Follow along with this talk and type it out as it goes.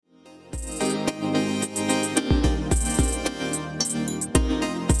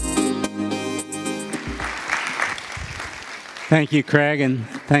Thank you, Craig, and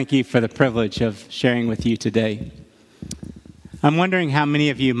thank you for the privilege of sharing with you today. I'm wondering how many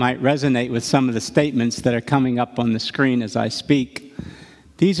of you might resonate with some of the statements that are coming up on the screen as I speak.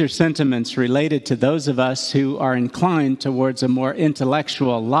 These are sentiments related to those of us who are inclined towards a more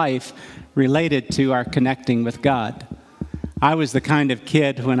intellectual life related to our connecting with God. I was the kind of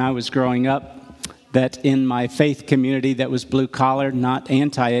kid when I was growing up that in my faith community that was blue-collar, not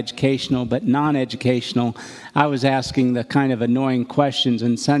anti-educational, but non-educational, I was asking the kind of annoying questions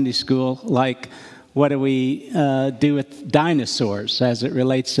in Sunday school, like, what do we do with dinosaurs as it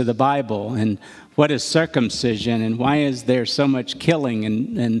relates to the Bible? And what is circumcision? And why is there so much killing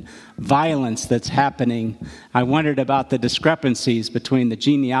and violence that's happening? I wondered about the discrepancies between the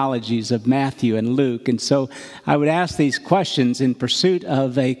genealogies of Matthew and Luke. And so I would ask these questions in pursuit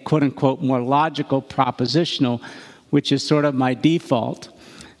of a quote-unquote more logical propositional, which is sort of my default,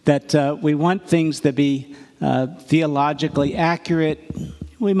 that we want things to be theologically accurate.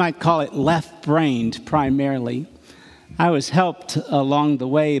 We might call it left-brained primarily. I was helped along the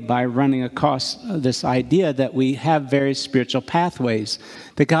way by running across this idea that we have various spiritual pathways,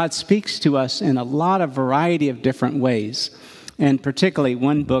 that God speaks to us in a lot of variety of different ways. And particularly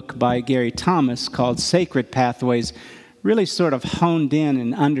one book by Gary Thomas called Sacred Pathways really sort of honed in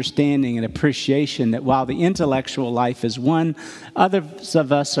an understanding and appreciation that while the intellectual life is one, others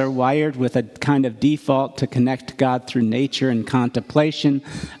of us are wired with a kind of default to connect to God through nature and contemplation,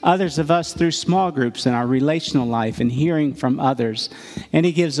 others of us through small groups in our relational life and hearing from others. And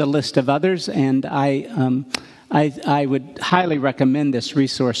he gives a list of others, and I would highly recommend this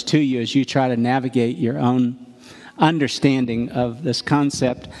resource to you as you try to navigate your own understanding of this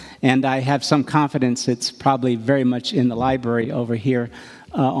concept, and I have some confidence it's probably very much in the library over here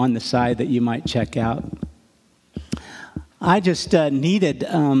on the side that you might check out. I just needed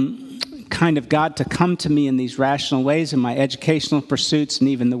kind of God to come to me in these rational ways in my educational pursuits, and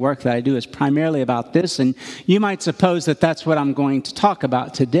even the work that I do is primarily about this, and you might suppose that that's what I'm going to talk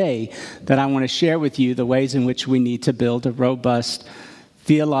about today, that I want to share with you the ways in which we need to build a robust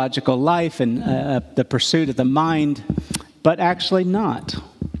theological life and the pursuit of the mind, but actually not.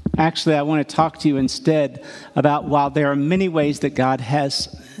 Actually, I want to talk to you instead about, while there are many ways that God has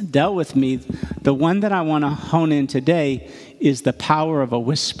dealt with me, the one that I want to hone in today is the power of a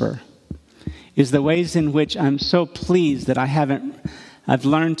whisper, is the ways in which I'm so pleased that I've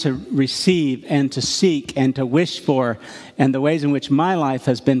learned to receive and to seek and to wish for, and the ways in which my life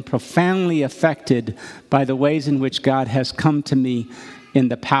has been profoundly affected by the ways in which God has come to me in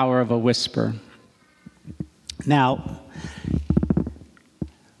the power of a whisper. Now,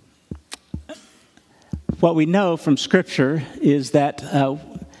 what we know from Scripture is that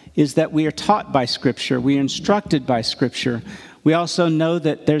we are taught by Scripture. We are instructed by Scripture. We also know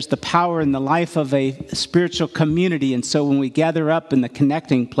that there's the power in the life of a spiritual community. And so when we gather up in the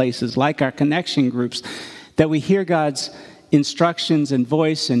connecting places, like our connection groups, that we hear God's instructions and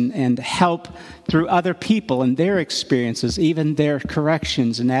voice and help through other people and their experiences, even their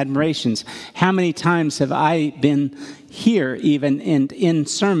corrections and admirations. How many times have I been here even in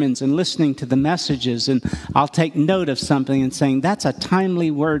sermons and listening to the messages, and I'll take note of something and saying, that's a timely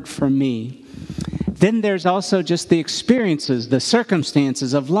word for me. Then there's also just the experiences, the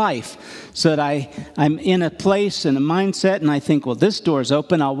circumstances of life, so that I'm in a place and a mindset, and I think, well, this door's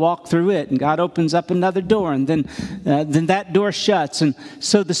open, I'll walk through it, and God opens up another door, and then that door shuts. And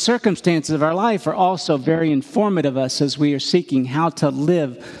so the circumstances of our life are also very informative of us as we are seeking how to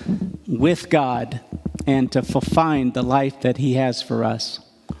live with God and to find the life that He has for us.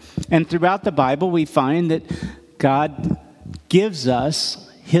 And throughout the Bible, we find that God gives us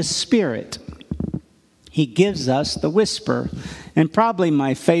His Spirit. He gives us the whisper. And probably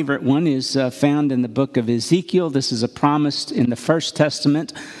my favorite one is found in the book of Ezekiel. This is a promise in the First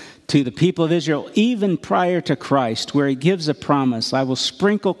Testament to the people of Israel, even prior to Christ, where He gives a promise. I will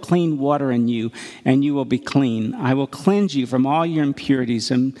sprinkle clean water in you, and you will be clean. I will cleanse you from all your impurities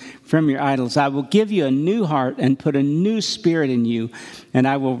and from your idols. I will give you a new heart and put a new spirit in you, and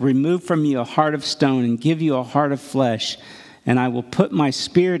I will remove from you a heart of stone and give you a heart of flesh, and I will put my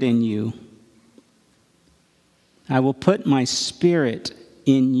spirit in you. I will put my spirit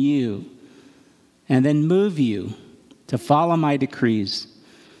in you and then move you to follow my decrees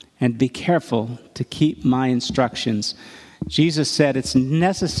and be careful to keep my instructions. Jesus said it's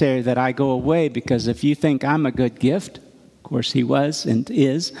necessary that I go away, because if you think I'm a good gift, of course He was and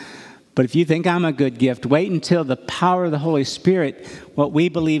is, but if you think I'm a good gift, wait until the power of the Holy Spirit, what we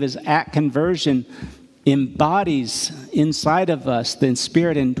believe is at conversion, embodies inside of us, the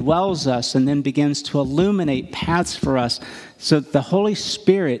Spirit indwells us and then begins to illuminate paths for us, so that the Holy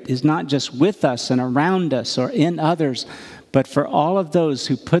Spirit is not just with us and around us or in others, But for all of those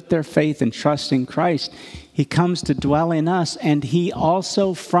who put their faith and trust in Christ, he comes to dwell in us, and he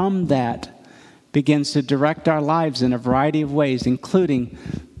also from that begins to direct our lives in a variety of ways, including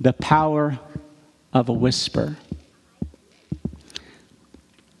the power of a whisper.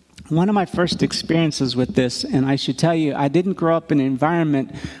 One of my first experiences with this, and I should tell you, I didn't grow up in an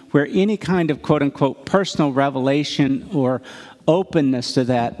environment where any kind of quote-unquote personal revelation or openness to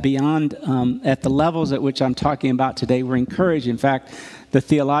that beyond at the levels at which I'm talking about today were encouraged. In fact, the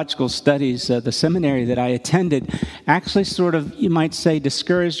theological studies, the seminary that I attended, actually sort of, you might say,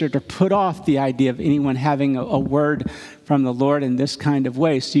 discouraged or to put off the idea of anyone having a word from the Lord in this kind of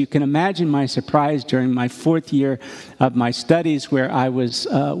way. So you can imagine my surprise during my 4th year of my studies, where I was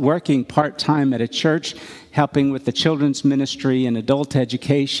working part-time at a church, helping with the children's ministry and adult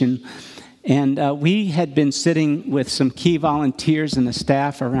education. And we had been sitting with some key volunteers and the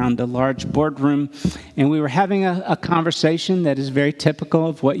staff around a large boardroom, and we were having a conversation that is very typical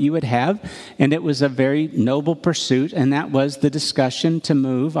of what you would have, and it was a very noble pursuit, and that was the discussion to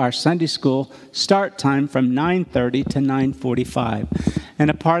move our Sunday school start time from 9:30 to 9:45. And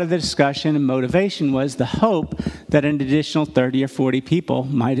a part of the discussion and motivation was the hope that an additional 30 or 40 people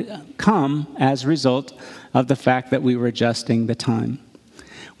might come as a result of the fact that we were adjusting the time.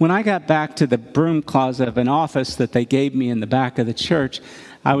 When I got back to the broom closet of an office that they gave me in the back of the church,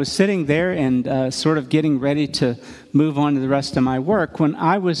 I was sitting there and sort of getting ready to move on to the rest of my work when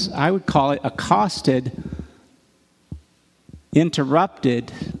I would call it accosted,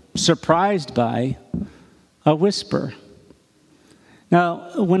 interrupted, surprised by a whisper. Now,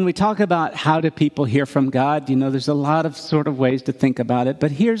 when we talk about how do people hear from God, there's a lot of sort of ways to think about it.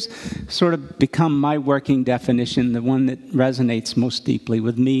 But here's sort of become my working definition, the one that resonates most deeply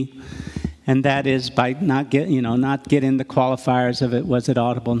with me. And that is by not get in the qualifiers of it. Was it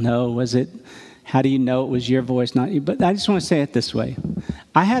audible? No. Was it, how do you know it was your voice, not you? But I just want to say it this way.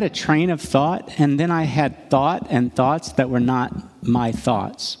 I had a train of thought, and then I had thought and thoughts that were not my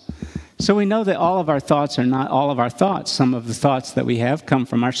thoughts. So we know that all of our thoughts are not all of our thoughts. Some of the thoughts that we have come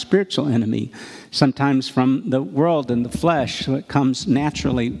from our spiritual enemy, sometimes from the world and the flesh. So it comes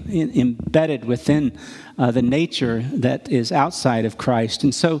naturally embedded within the nature that is outside of Christ.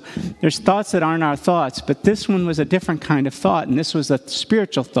 And so there's thoughts that aren't our thoughts, but this one was a different kind of thought, and this was a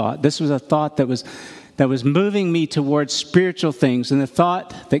spiritual thought. This was a thought that was moving me towards spiritual things. And the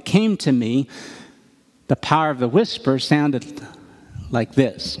thought that came to me, the power of the whisper, sounded like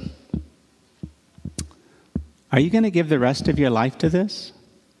this. Are you going to give the rest of your life to this?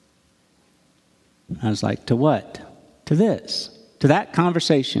 I was like, to what? To this. To that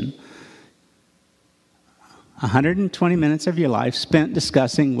conversation. 120 minutes of your life spent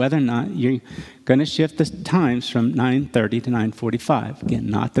discussing whether or not you're going to shift the times from 9:30 to 9:45. Again,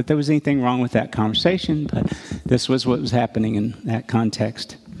 not that there was anything wrong with that conversation, but this was what was happening in that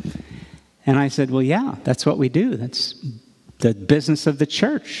context. And I said, well, yeah, that's what we do. That's the business of the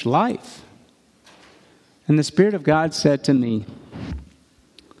church, life. And the Spirit of God said to me,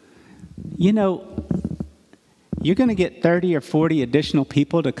 you're going to get 30 or 40 additional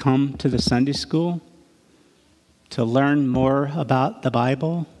people to come to the Sunday school to learn more about the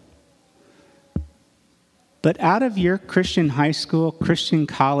Bible. But out of your Christian high school, Christian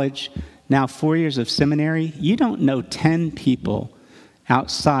college, now 4 years of seminary, you don't know 10 people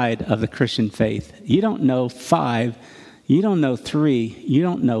outside of the Christian faith. You don't know 5. You don't know 3. You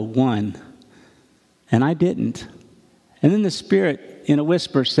don't know 1. And I didn't. And then the Spirit, in a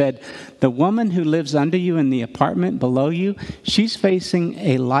whisper, said, the woman who lives under you in the apartment below you, she's facing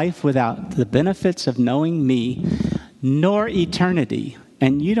a life without the benefits of knowing me, nor eternity.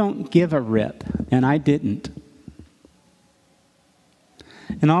 And you don't give a rip. And I didn't.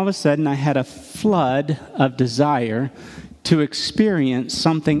 And all of a sudden, I had a flood of desire to experience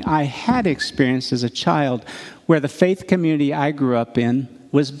something I had experienced as a child, where the faith community I grew up in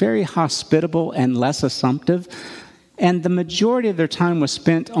was very hospitable and less assumptive. And the majority of their time was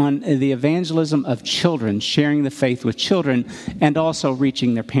spent on the evangelism of children, sharing the faith with children, and also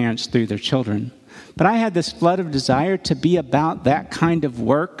reaching their parents through their children. But I had this flood of desire to be about that kind of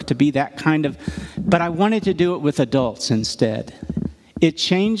work, but I wanted to do it with adults instead. It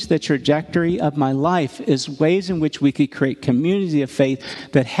changed the trajectory of my life as ways in which we could create community of faith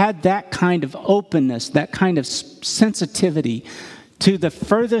that had that kind of openness, that kind of sensitivity to the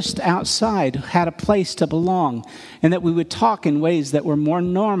furthest outside, had a place to belong, and that we would talk in ways that were more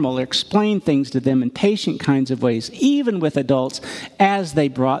normal, or explain things to them in patient kinds of ways, even with adults, as they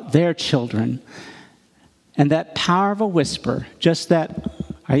brought their children. And that power of a whisper, just that,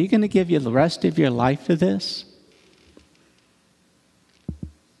 are you going to give the rest of your life to this?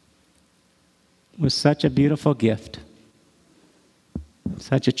 Was such a beautiful gift.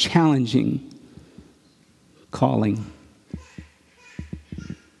 Such a challenging calling.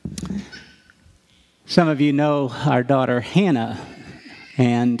 Some of you know our daughter Hannah,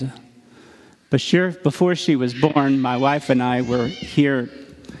 and before she was born, my wife and I were here.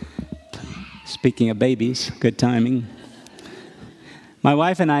 Speaking of babies, good timing. My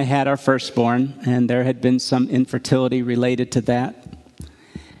wife and I had our firstborn, and there had been some infertility related to that.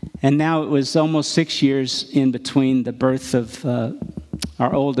 And now it was almost 6 years in between the birth of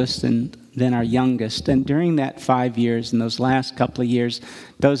our oldest and then our youngest. And during that 5 years, in those last couple of years,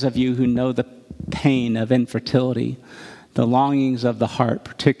 those of you who know the pain of infertility, the longings of the heart,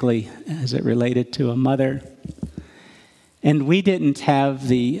 particularly as it related to a mother. And we didn't have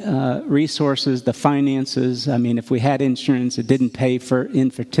the resources, the finances. I mean, if we had insurance, it didn't pay for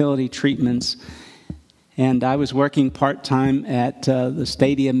infertility treatments. And I was working part-time at the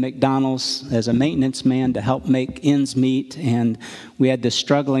Stadium McDonald's as a maintenance man to help make ends meet. And we had this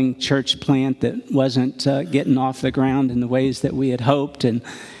struggling church plant that wasn't getting off the ground in the ways that we had hoped. And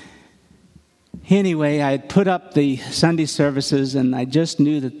anyway, I had put up the Sunday services, and I just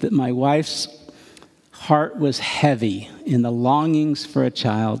knew that my wife's heart was heavy in the longings for a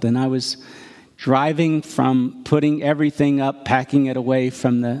child. And I was driving from putting everything up, packing it away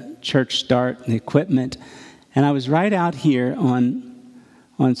from the church start and the equipment. And I was right out here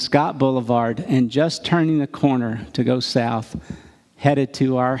on Scott Boulevard and just turning the corner to go south, headed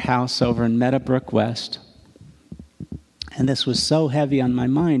to our house over in Meadowbrook West. And this was so heavy on my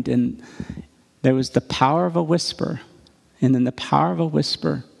mind. And there was the power of a whisper. And then the power of a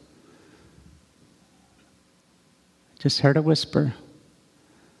whisper. Just heard a whisper.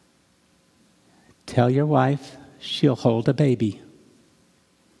 Tell your wife she'll hold a baby.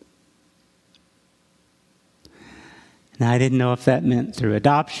 Now, I didn't know if that meant through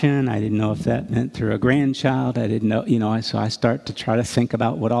adoption. I didn't know if that meant through a grandchild. I didn't know, so I start to try to think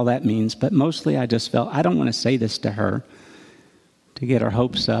about what all that means. But mostly I just felt, I don't want to say this to her to get her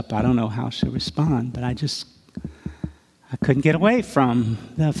hopes up. I don't know how she'll respond. But I couldn't get away from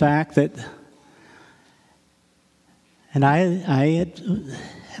the fact that, and I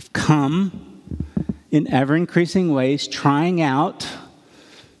have come in ever-increasing ways, trying out,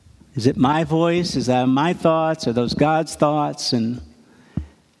 is it my voice? Is that my thoughts? Are those God's thoughts?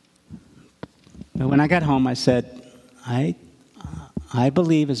 But when I got home, I said, I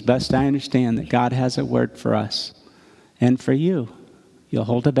believe as best I understand that God has a word for us and for you. You'll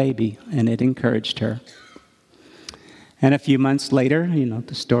hold a baby, and it encouraged her. And a few months later,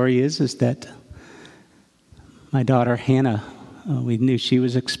 the story is that my daughter Hannah, we knew she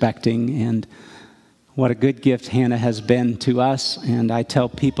was expecting, and what a good gift Hannah has been to us. And I tell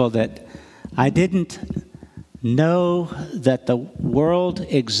people that I didn't know that the world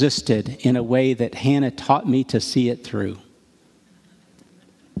existed in a way that Hannah taught me to see it through.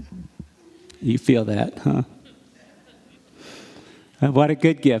 You feel that, huh? What a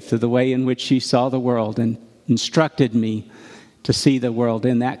good gift of the way in which she saw the world and instructed me to see the world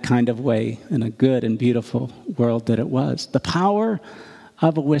in that kind of way, in a good and beautiful world that it was. The power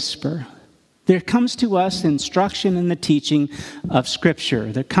of a whisper. There comes to us instruction in the teaching of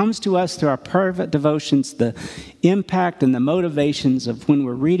Scripture. There comes to us through our private devotions the impact and the motivations of when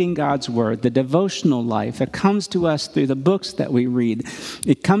we're reading God's Word, the devotional life. It comes to us through the books that we read.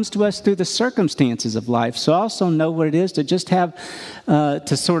 It comes to us through the circumstances of life. So I also know what it is to just have,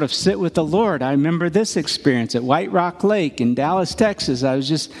 to sort of sit with the Lord. I remember this experience at White Rock Lake in Dallas, Texas. I was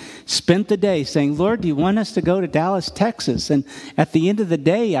just spent the day saying, Lord, do you want us to go to Dallas, Texas? And at the end of the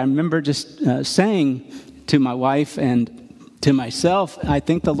day, I remember just saying to my wife and to myself, I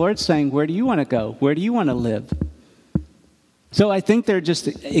think the Lord's saying, where do you want to go? Where do you want to live? So I think they're just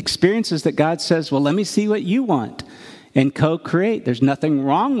experiences that God says, well, let me see what you want and co-create. There's nothing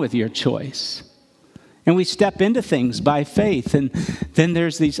wrong with your choice. And we step into things by faith. And then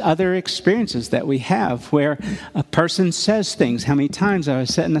there's these other experiences that we have where a person says things. How many times I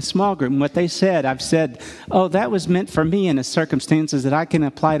was sitting in a small group and what they said, I've said, oh, that was meant for me in the circumstances that I can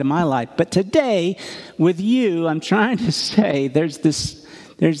apply to my life. But today with you, I'm trying to say there's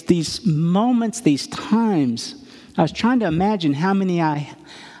these moments, these times. I was trying to imagine how many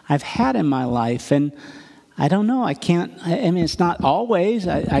I've had in my life. And I don't know. I mean, it's not always.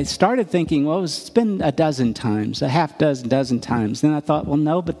 I started thinking, well, it's been a dozen times, a half dozen times. Then I thought, well,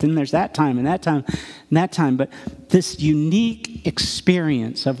 no, but then there's that time and that time and that time. But this unique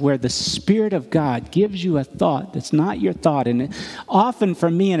experience of where the Spirit of God gives you a thought that's not your thought. And often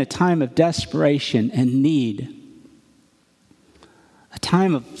for me in a time of desperation and need, a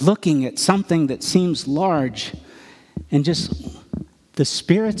time of looking at something that seems large and just the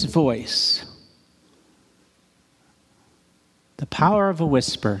Spirit's voice, The power of a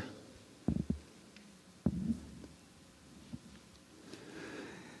whisper.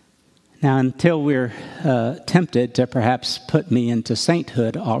 Now, until we're tempted to perhaps put me into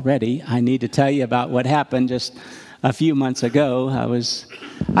sainthood already, I need to tell you about what happened just a few months ago.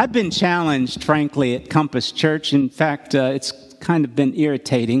 I've been challenged, frankly, at Compass Church. In fact, it's kind of been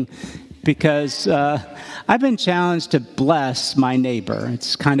irritating because I've been challenged to bless my neighbor.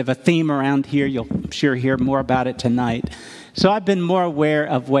 It's kind of a theme around here. You'll, I'm sure, hear more about it tonight. So I've been more aware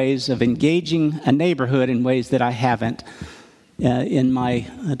of ways of engaging a neighborhood in ways that I haven't in my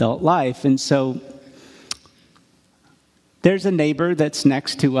adult life. And so there's a neighbor that's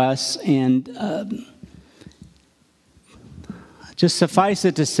next to us, and just suffice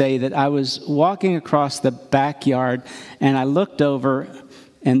it to say that I was walking across the backyard, and I looked over,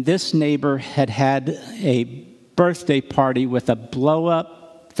 and this neighbor had had a birthday party with a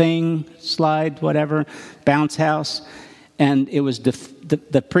blow-up thing, slide, whatever, bounce house, and it was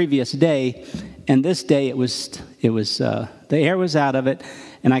the previous day, and this day it was the air was out of it,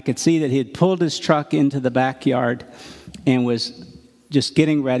 and I could see that he had pulled his truck into the backyard and was just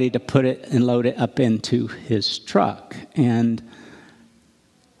getting ready to put it and load it up into his truck. And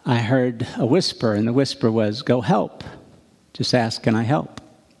I heard a whisper, and the whisper was, "Go help. Just ask, can I help?"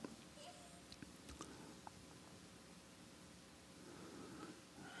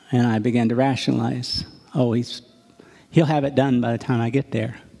 And I began to rationalize, oh, he'll have it done by the time I get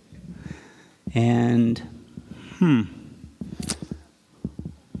there. And,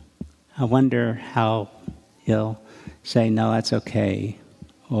 I wonder how he'll say, no, that's okay.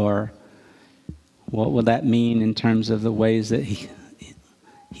 Or what will that mean in terms of the ways that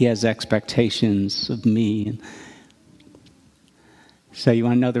he has expectations of me? So you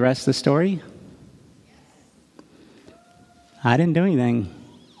want to know the rest of the story? I didn't do anything.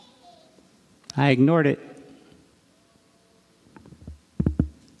 I ignored it.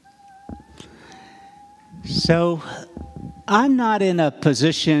 So I'm not in a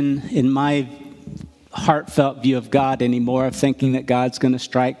position in my heartfelt view of God anymore of thinking that God's going to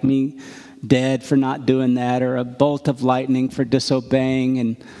strike me dead for not doing that, or a bolt of lightning for disobeying.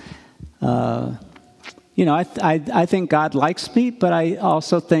 And, I think God likes me, but I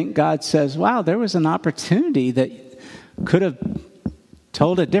also think God says, wow, there was an opportunity that could have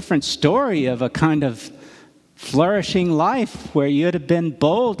told a different story of a kind of flourishing life where you'd have been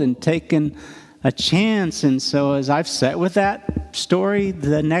bold and taken a chance. And so as I've sat with that story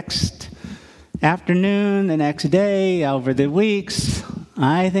the next afternoon, the next day, over the weeks,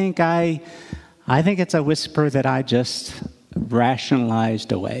 I think it's a whisper that I just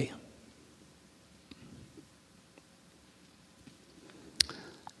rationalized away.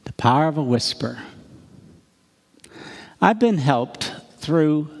 The power of a whisper. I've been helped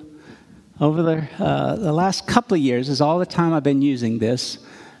through, over the last couple of years, is all the time I've been using this,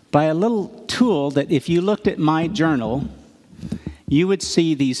 by a little tool that if you looked at my journal, you would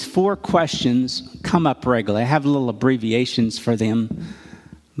see these 4 questions come up regularly. I have little abbreviations for them,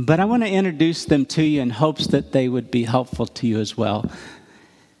 but I want to introduce them to you in hopes that they would be helpful to you as well.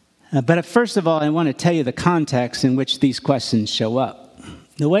 But first of all, I want to tell you the context in which these questions show up.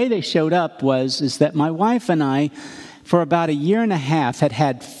 The way they showed up is that my wife and I, for about a year and a half,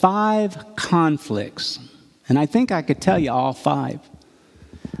 had 5 conflicts. And I think I could tell you all 5.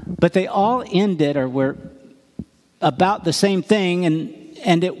 But they all ended or were about the same thing,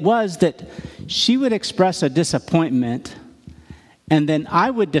 and it was that she would express a disappointment, and then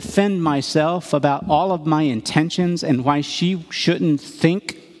I would defend myself about all of my intentions and why she shouldn't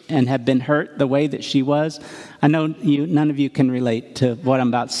think and have been hurt the way that she was. I know none of you can relate to what I'm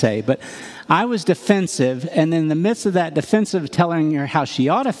about to say, but I was defensive, and in the midst of that defensive, telling her how she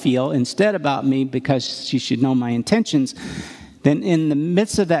ought to feel instead about me because she should know my intentions, then in the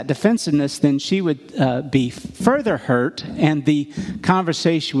midst of that defensiveness, then she would be further hurt, and the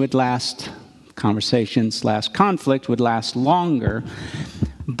conflict would last longer.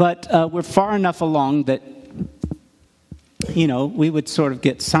 But we're far enough along that, we would sort of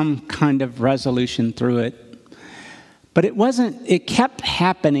get some kind of resolution through it. But it kept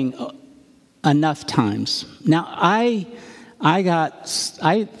happening enough times. Now, I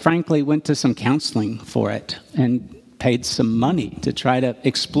frankly went to some counseling for it and paid some money to try to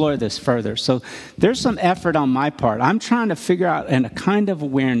explore this further. So there's some effort on my part. I'm trying to figure out in a kind of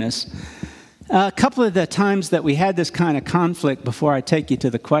awareness. A couple of the times that we had this kind of conflict, before I take you to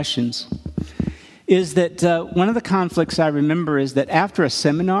the questions, is that one of the conflicts I remember is that after a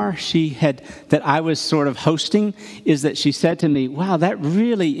seminar that I was sort of hosting, is that she said to me, wow, that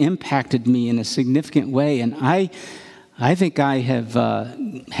really impacted me in a significant way. And I think I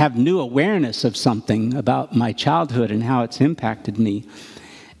have new awareness of something about my childhood and how it's impacted me.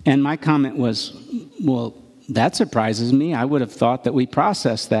 And my comment was, well, that surprises me. I would have thought that we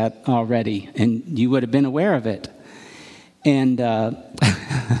processed that already, and you would have been aware of it. And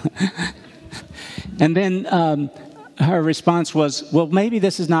and then her response was, well, maybe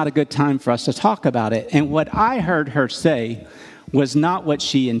this is not a good time for us to talk about it. And what I heard her say was not what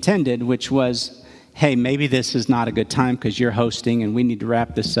she intended, which was, hey, maybe this is not a good time because you're hosting and we need to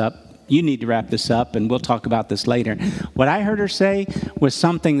wrap this up. You need to wrap this up, and we'll talk about this later. What I heard her say was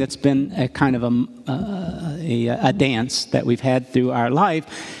something that's been a kind of a dance that we've had through our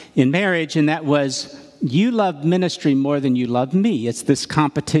life in marriage, and that was, you love ministry more than you love me. It's this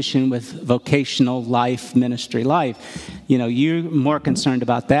competition with vocational life, ministry life. You know, you're more concerned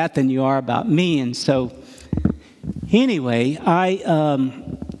about that than you are about me. And so, anyway, I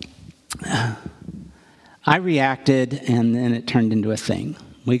reacted, and then it turned into a thing.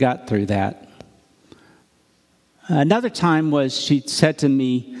 We got through that. Another time was she said to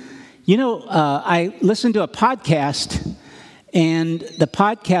me, you know, I listened to a podcast, and the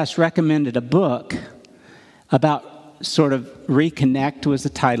podcast recommended a book about sort of Reconnect was the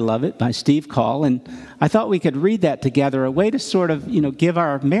title of it, by Steve Call, and I thought we could read that together, a way to sort of, you know, give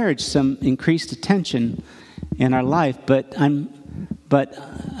our marriage some increased attention in our life. But I'm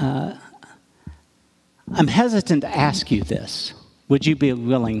hesitant to ask you this. Would you be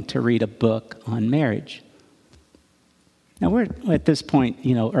willing to read a book on marriage? Now, we're at this point,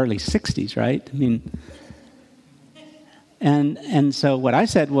 you know, early 60s, right? I mean, and so what I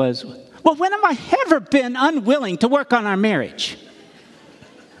said was, well, when have I ever been unwilling to work on our marriage?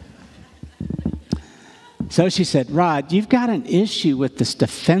 So she said, Rod, you've got an issue with this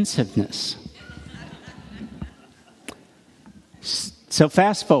defensiveness. So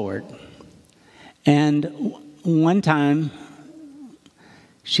fast forward. And one time,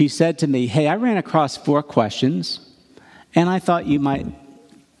 she said to me, hey, I ran across 4 questions, and I thought you might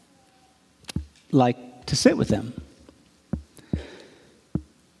like to sit with them.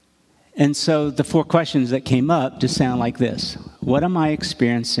 And so the 4 questions that came up just sound like this. What am I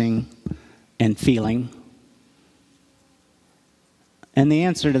experiencing and feeling? And the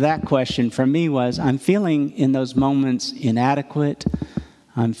answer to that question for me was, I'm feeling in those moments inadequate.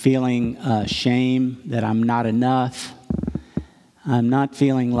 I'm feeling shame that I'm not enough. I'm not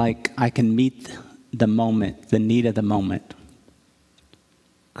feeling like I can meet the moment, the need of the moment,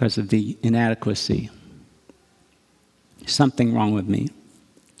 because of the inadequacy. Something wrong with me,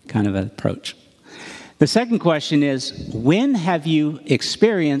 kind of an approach. The second question is, when have you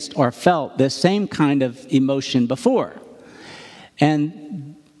experienced or felt this same kind of emotion before?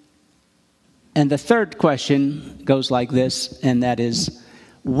 And the third question goes like this, and that is,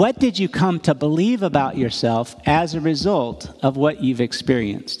 what did you come to believe about yourself as a result of what you've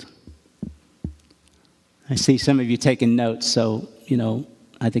experienced? I see some of you taking notes, so, you know,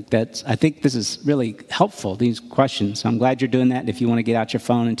 I think this is really helpful, these questions. So I'm glad you're doing that. If you want to get out your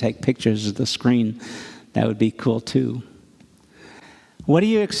phone and take pictures of the screen, that would be cool too. What are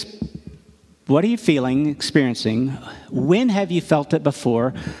you feeling, experiencing? When have you felt it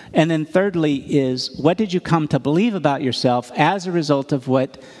before? And then thirdly is, what did you come to believe about yourself as a result of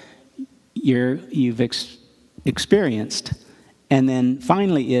what you've experienced? And then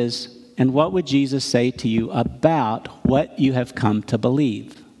finally is, and what would Jesus say to you about what you have come to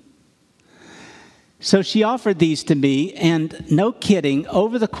believe? So she offered these to me, and no kidding,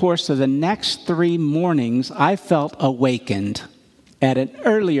 over the course of the next 3 mornings, I felt awakened at an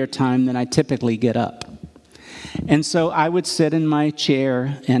earlier time than I typically get up. And so I would sit in my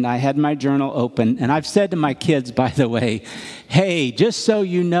chair, and I had my journal open, and I've said to my kids, by the way, hey, just so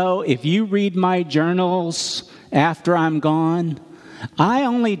you know, if you read my journals after I'm gone, I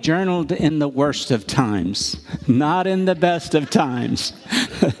only journaled in the worst of times, not in the best of times.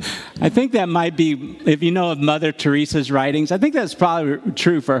 I think that might be, if you know of Mother Teresa's writings, I think that's probably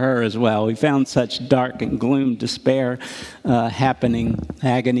true for her as well. We found such dark and gloom, despair happening,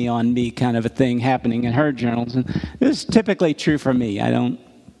 agony on me kind of a thing happening in her journals. And this is typically true for me. I don't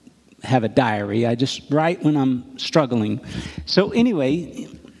have a diary. I just write when I'm struggling. So anyway,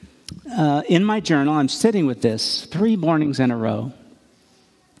 in my journal, I'm sitting with this 3 mornings in a row.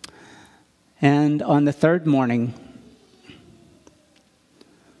 And on the 3rd morning,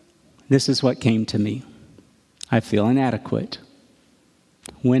 this is what came to me. I feel inadequate.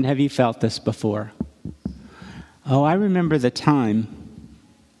 When have you felt this before? Oh, I remember the time.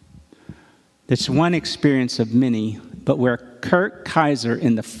 That's one experience of many, but where Kurt Kaiser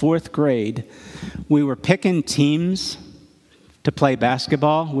in the 4th grade, we were picking teams to play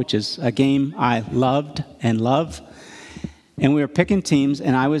basketball, which is a game I loved and love. And we were picking teams,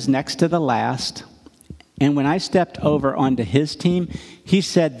 and I was next to the last. And when I stepped over onto his team, he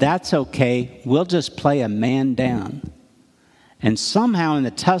said, "That's okay. We'll just play a man down." And somehow in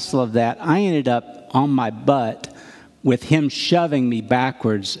the tussle of that, I ended up on my butt with him shoving me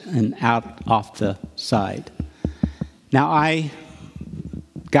backwards and out off the side. Now, I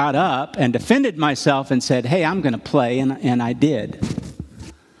got up and defended myself and said, "Hey, I'm going to play," and I did.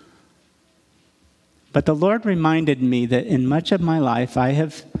 But the Lord reminded me that in much of my life, I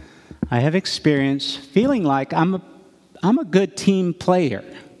have experienced feeling like I'm a good team player,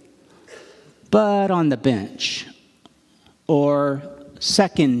 but on the bench, or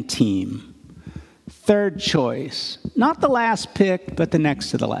second team, third choice, not the last pick, but the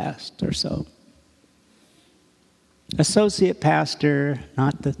next to the last or so. Associate pastor,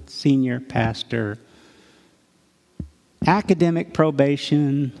 not the senior pastor. Academic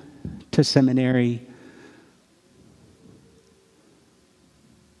probation to seminary.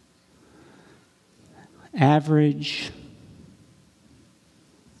 Average,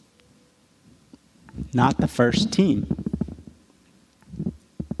 not the first team.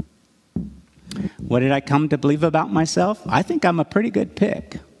 What did I come to believe about myself? I think I'm a pretty good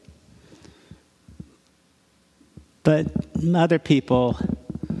pick. But other people,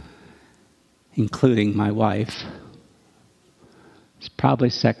 including my wife, is probably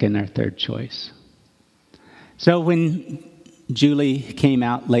second or third choice. So when Julie came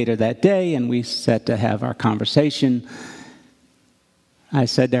out later that day and we set to have our conversation, I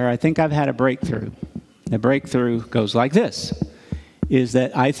said to her, "I think I've had a breakthrough." The breakthrough goes like this, is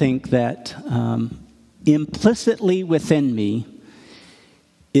that I think that implicitly within me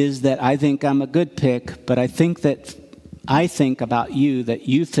is that I think I'm a good pick, but I think about you that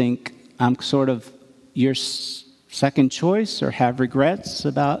you think I'm sort of your second choice or have regrets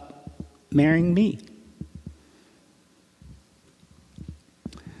about marrying me.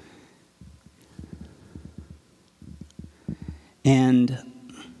 And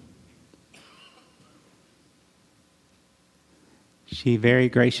she very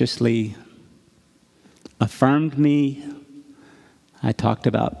graciously affirmed me. I talked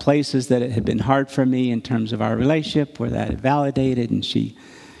about places that it had been hard for me in terms of our relationship, where that had validated, and she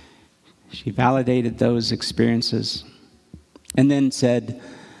validated those experiences. And then said,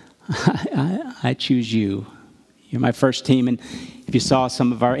 I choose you. You're my first team. And if you saw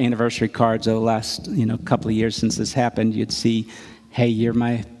some of our anniversary cards over the last couple of years since this happened, you'd see, "Hey, you're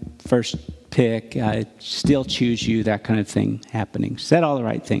my first pick. I still choose you," that kind of thing happening. Said all the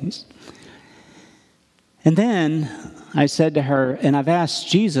right things. And then I said to her, and I've asked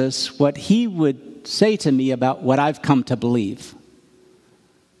Jesus what he would say to me about what I've come to believe.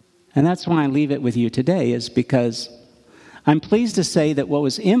 And that's why I leave it with you today, is because I'm pleased to say that what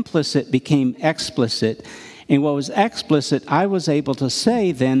was implicit became explicit. And what was explicit, I was able to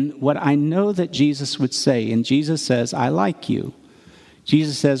say then what I know that Jesus would say. And Jesus says, "I like you."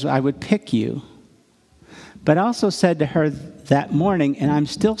 Jesus says, "I would pick you." But I also said to her that morning, and I'm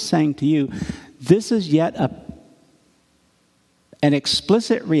still saying to you, this is yet an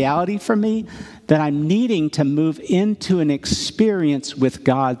explicit reality for me that I'm needing to move into an experience with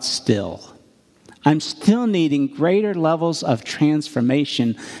God still. I'm still needing greater levels of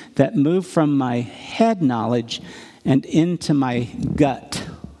transformation that move from my head knowledge and into my gut,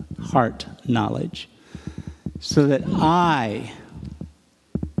 heart knowledge, so that I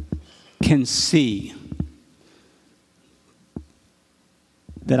can see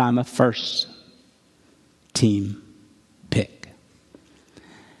that I'm a first team pick.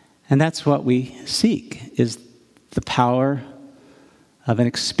 And that's what we seek, is the power of an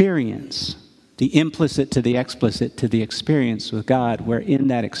experience, the implicit to the explicit to the experience with God, where in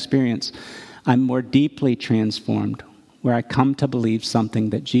that experience I'm more deeply transformed, where I come to believe something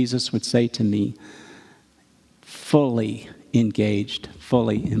that Jesus would say to me, fully engaged,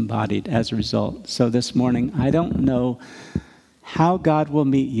 fully embodied as a result. So this morning, I don't know how God will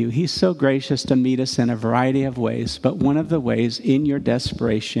meet you. He's so gracious to meet us in a variety of ways, but one of the ways, in your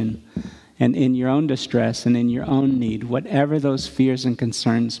desperation and in your own distress and in your own need, whatever those fears and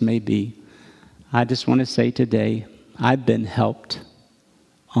concerns may be, I just want to say today, I've been helped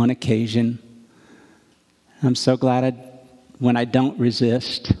on occasion. I'm so glad when I don't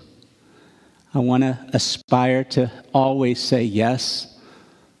resist. I want to aspire to always say yes,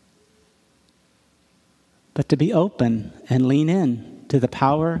 but to be open and lean in to the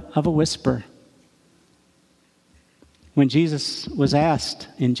power of a whisper. When Jesus was asked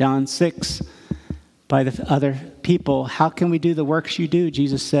in John 6 by the other people, "How can we do the works you do?"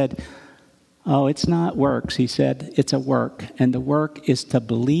 Jesus said, "Oh, it's not works." He said, "It's a work. And the work is to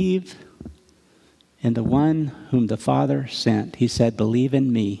believe in the one whom the Father sent. He said, believe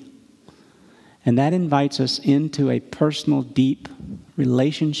in me. And that invites us into a personal, deep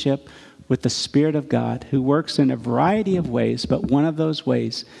relationship with the Spirit of God, who works in a variety of ways, but one of those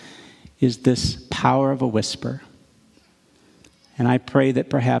ways is this power of a whisper. And I pray that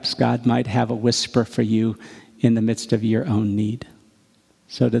perhaps God might have a whisper for you in the midst of your own need.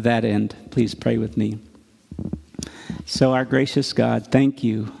 So to that end, please pray with me. So our gracious God, thank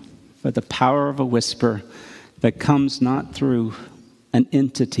you for the power of a whisper that comes not through an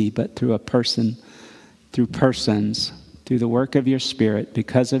entity, but through a person, through persons, through the work of your Spirit,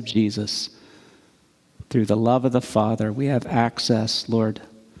 because of Jesus, through the love of the Father. We have access, Lord,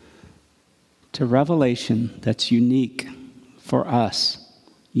 to revelation that's unique for us.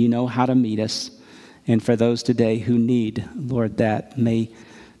 You know how to meet us. And for those today who need, Lord, that, may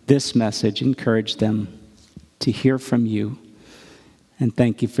this message encourage them to hear from you. And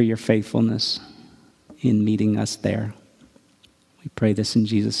thank you for your faithfulness in meeting us there. We pray this in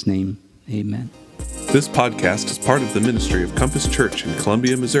Jesus' name. Amen. This podcast is part of the ministry of Compass Church in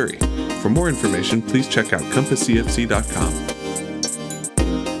Columbia, Missouri. For more information, please check out compasscfc.com.